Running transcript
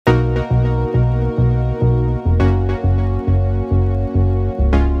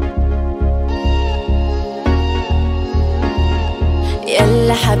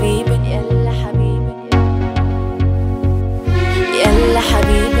Yalla Habibi, Yalla Habibi, Yalla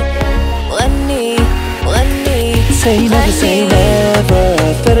Habibi, غني غني. Say never, say never,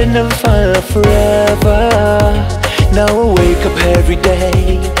 that I never find love forever. Now I wake up every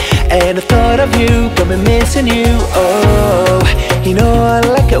day and the thought of you got me missing you. Oh, you know I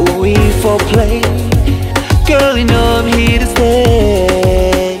like it when we foreplay. Girl, you know I'm here to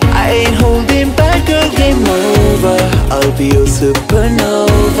stay. I ain't holding back, girl, game over. I'll be your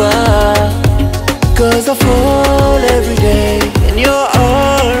supernova. Cause I fall every day in your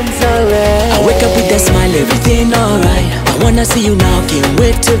arms I lay. I wake up with a smile, everything alright. I wanna see you now, can't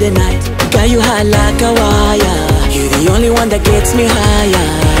wait till the night. Got you high like a wire. You're the only one that gets me higher.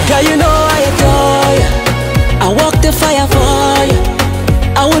 Girl, you know I adore ya. I walk the fire for you.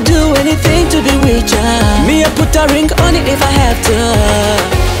 I would do anything to be with ya. Me, I put a ring on it if I have to.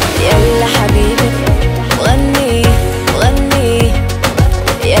 Yalla Habibi, غني غني.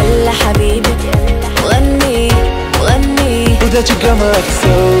 Yalla Habibi, غني غني. Without you got my life is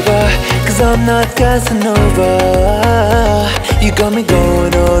over, cause I'm not Casanova. You got me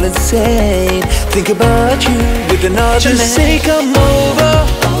going all insane. Think about you with another name. Just say come over,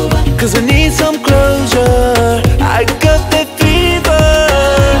 cause I need some closure. I got that fever,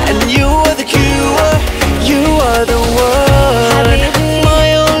 and you are the cure. You are the one, my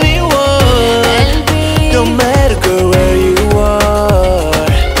only one. Don't matter, girl, where you are,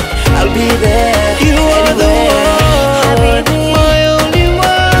 I'll be there. You are the one, my only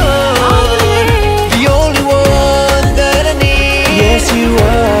one, the only one that I need. Yes, you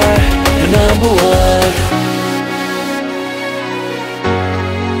are the number one.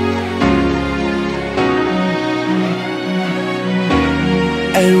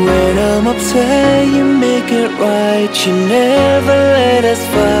 And when I'm upset, you make it right. You never let us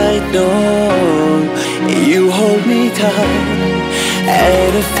fight, no. You hold me tight,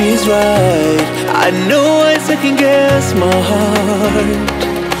 and it feels right. I know I second guess my heart,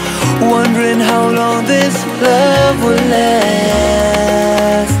 wondering how long this love will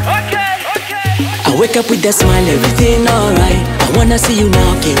last. I wake up with a smile, everything alright. I wanna see you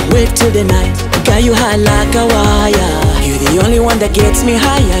now, can't wait till the night. Got you high like a wire. You're the only one that gets me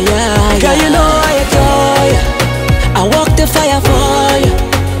higher, yeah. Girl, you know I adore ya. I walk the fire for you.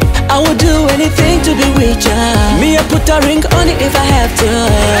 I would do anything to be with ya. Me, I put a ring on it if I have to.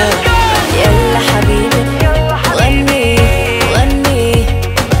 Yalla Habibi, غني